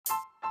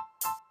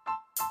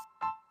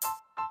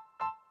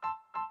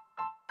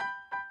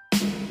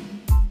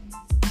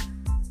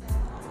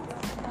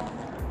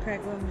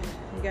crackle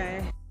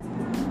guy.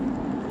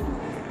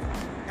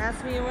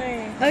 Ask me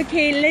away.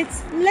 Okay,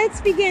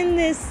 let's begin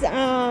this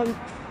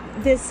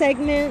this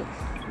segment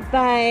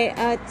by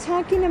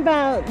talking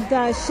about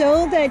the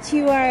show that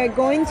you are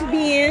going to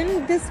be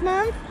in this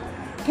month.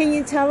 Can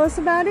you tell us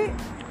about it?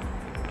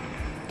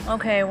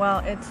 Okay, well,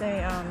 it's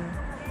a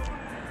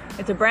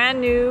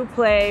brand new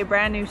play,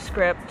 brand new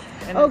script.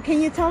 And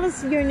can you tell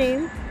us your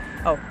name?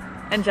 Oh,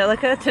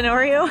 Angelica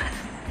Tenorio.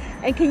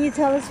 And can you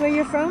tell us where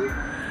you're from?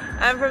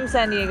 I'm from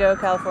San Diego,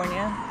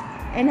 California.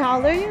 And how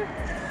old are you?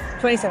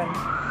 27.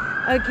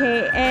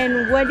 Okay,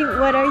 and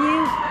what are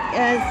you?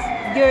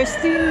 You're a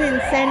student in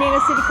San Diego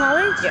City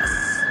College? Yes.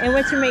 And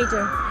what's your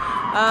major?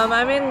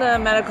 I'm in the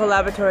medical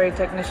laboratory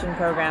technician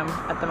program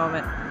at the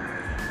moment.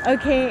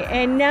 Okay,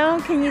 and now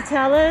can you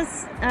tell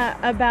us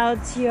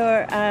about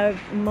your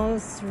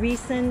most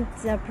recent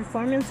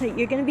performance that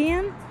you're going to be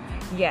in?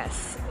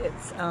 Yes,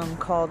 it's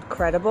called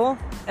Credible,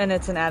 and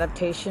it's an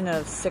adaptation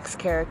of 6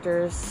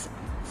 characters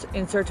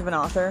in search of an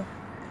author.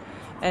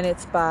 And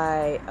it's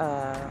by,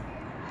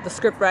 the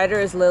scriptwriter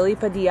is Lily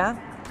Padilla,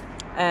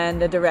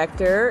 and the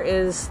director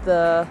is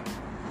the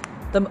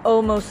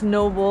almost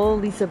noble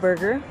Lisa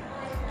Berger.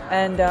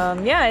 And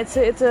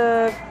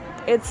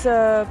it's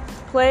a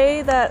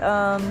play that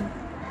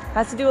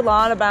has to do a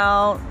lot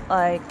about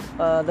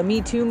the Me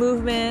Too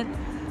movement,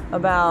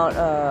 about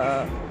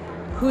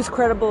who's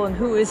credible and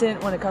who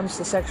isn't when it comes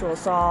to sexual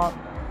assault,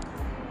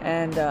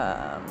 and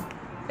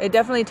it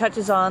definitely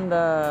touches on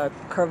the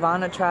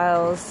Carvana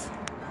trials,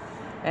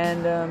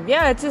 and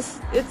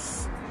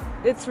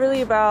it's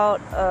really about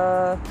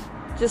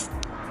just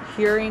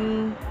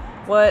hearing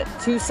what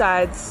two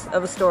sides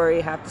of a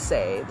story have to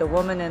say, the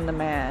woman and the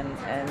man,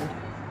 and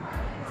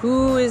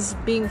who is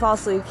being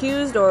falsely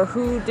accused or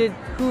who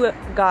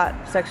got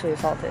sexually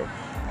assaulted.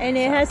 And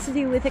it has to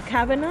do with the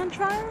Kavanaugh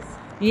trials?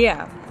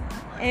 Yeah.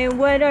 And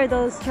what are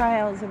those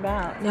trials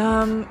about?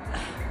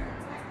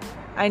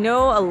 I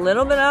know a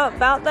little bit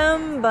about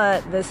them,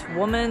 but this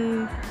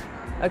woman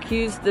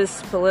accused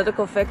this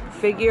political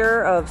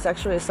figure of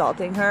sexually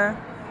assaulting her,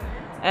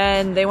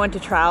 and they went to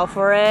trial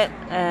for it,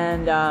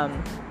 and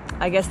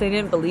I guess they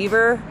didn't believe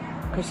her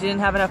because she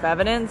didn't have enough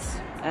evidence,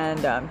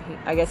 and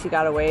I guess he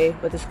got away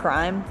with his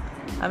crime,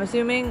 I'm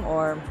assuming,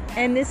 or...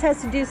 And this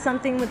has to do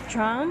something with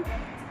Trump?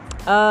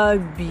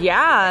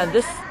 Yeah,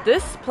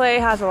 this play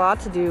has a lot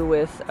to do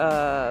with,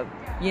 racism,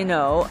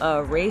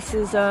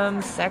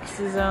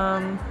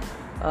 sexism,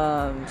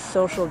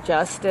 social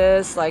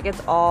justice, like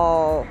it's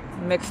all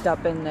mixed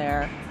up in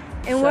there.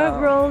 And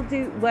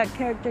what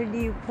character do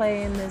you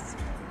play in this?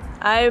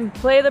 I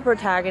play the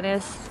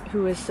protagonist,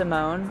 who is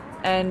Simone,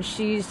 and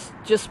she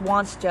just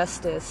wants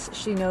justice.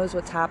 She knows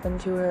what's happened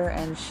to her,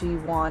 and she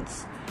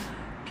wants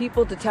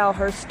people to tell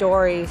her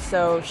story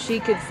so she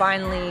could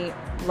finally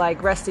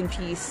rest in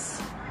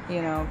peace,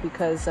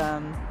 because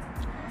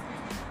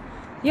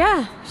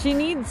she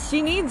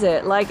needs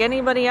it like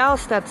anybody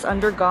else that's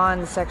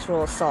undergone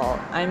sexual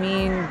assault. I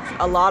mean,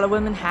 a lot of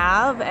women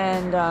have,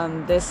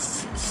 and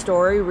this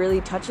story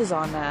really touches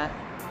on that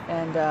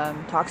and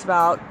talks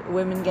about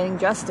women getting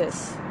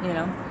justice,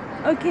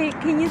 Okay,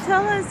 can you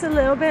tell us a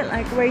little bit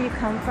where you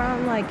come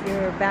from,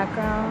 your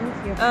background,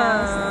 your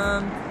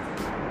past?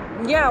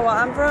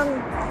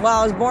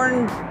 I was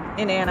born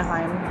in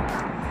Anaheim,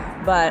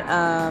 but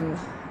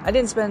I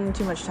didn't spend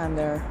too much time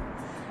there.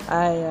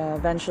 I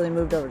eventually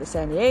moved over to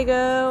San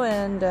Diego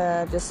and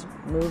just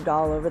moved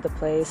all over the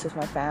place with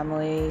my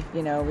family.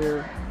 We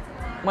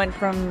went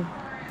from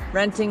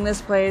renting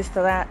this place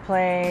to that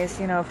place,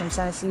 from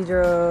San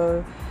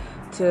Isidro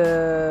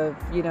to,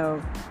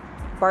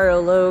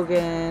 Barrio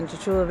Logan to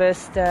Chula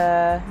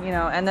Vista,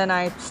 and then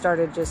I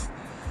started just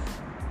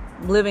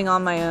living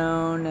on my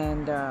own,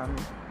 and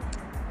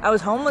I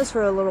was homeless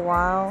for a little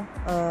while,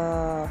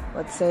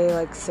 let's say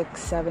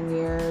 6-7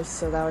 years,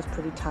 so that was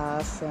pretty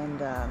tough,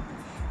 and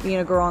being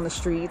a girl on the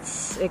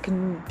streets, it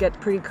can get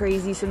pretty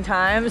crazy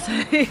sometimes.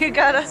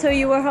 So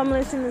you were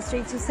homeless in the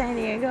streets of San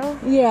Diego?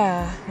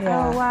 Yeah.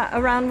 Oh, wow.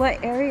 Around what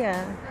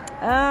area?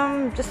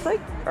 Just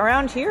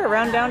around here,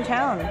 around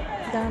downtown.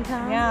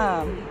 Downtown?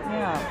 Yeah.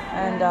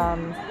 And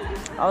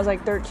I was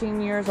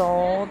 13 years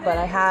old, but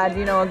I had,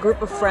 a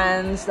group of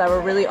friends that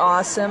were really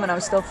awesome, and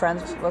I'm still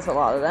friends with a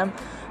lot of them.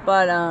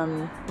 But,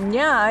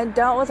 I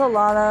dealt with a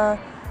lot of,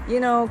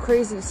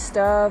 crazy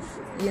stuff,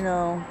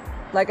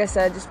 like I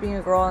said, just being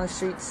a girl on the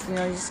streets, you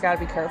just gotta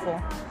be careful.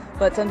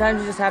 But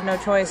sometimes you just have no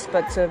choice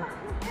but to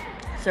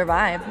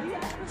survive.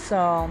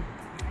 So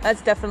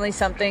that's definitely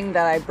something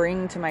that I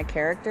bring to my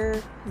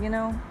character,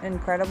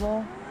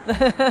 Incredible.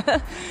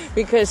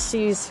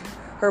 Because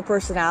her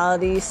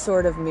personality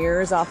sort of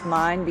mirrors off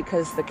mine,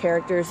 because the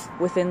characters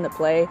within the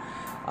play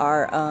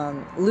are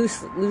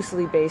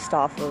loosely based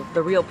off of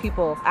the real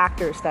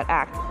actors that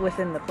act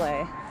within the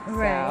play.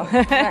 Right.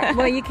 So. Right.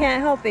 Well, you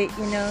can't help it,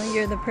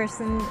 you're the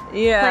person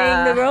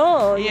playing the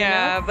role.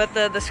 Yeah, but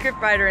the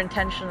scriptwriter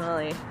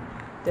intentionally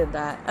did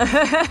that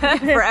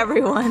for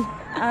everyone.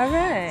 All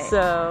right.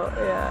 So,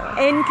 yeah.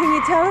 And can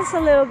you tell us a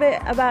little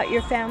bit about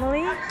your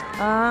family?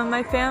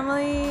 My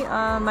family,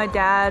 my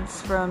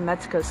dad's from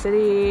Mexico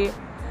City,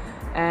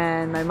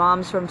 and my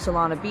mom's from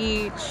Solana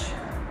Beach.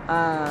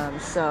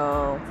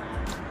 So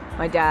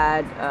my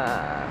dad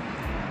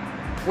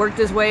worked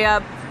his way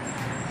up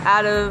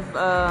out of,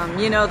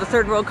 the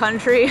third world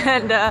country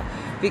and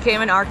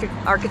became an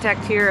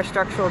architect here, a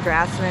structural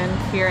draftsman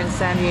here in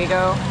San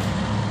Diego.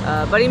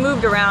 But he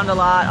moved around a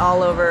lot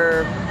all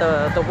over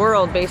the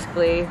world,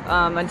 basically,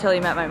 until he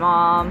met my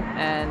mom.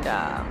 And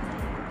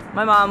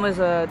my mom was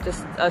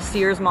just a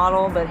Sears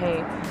model, but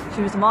hey,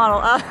 she was a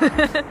model.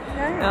 Nice.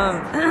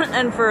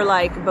 And for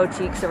like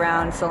boutiques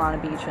around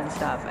Solana Beach and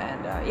stuff.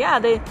 And yeah,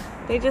 they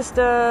just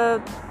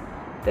fell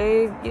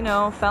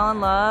in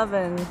love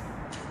and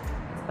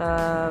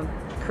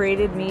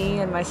created me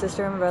and my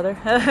sister and my brother.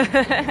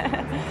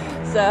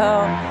 So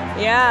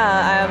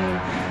yeah,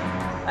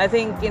 I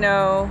think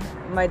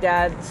my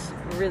dad's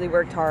really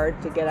worked hard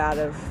to get out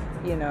of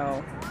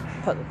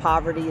the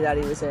poverty that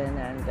he was in,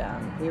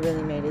 and he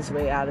really made his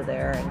way out of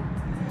there,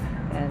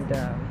 and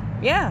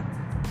yeah,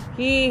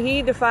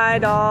 he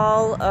defied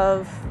all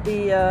of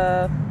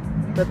the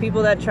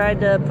people that tried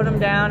to put him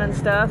down and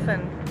stuff,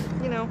 and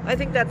I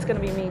think that's gonna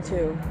be me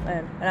too,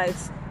 and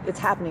it's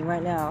happening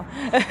right now.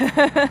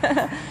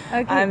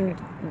 Okay. I'm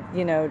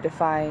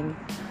defying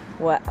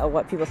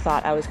what people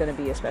thought I was going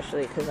to be,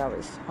 especially because I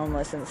was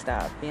homeless and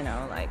stuff.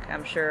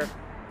 I'm sure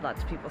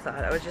lots of people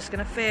thought I was just going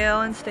to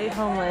fail and stay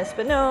homeless,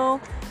 but no.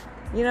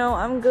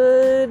 I'm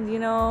good.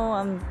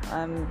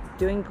 I'm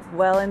doing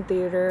well in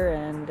theater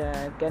and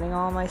getting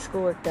all my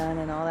schoolwork done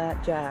and all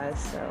that jazz.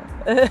 So,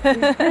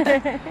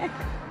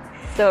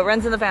 so it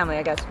runs in the family,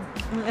 I guess.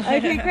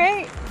 Okay,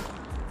 great.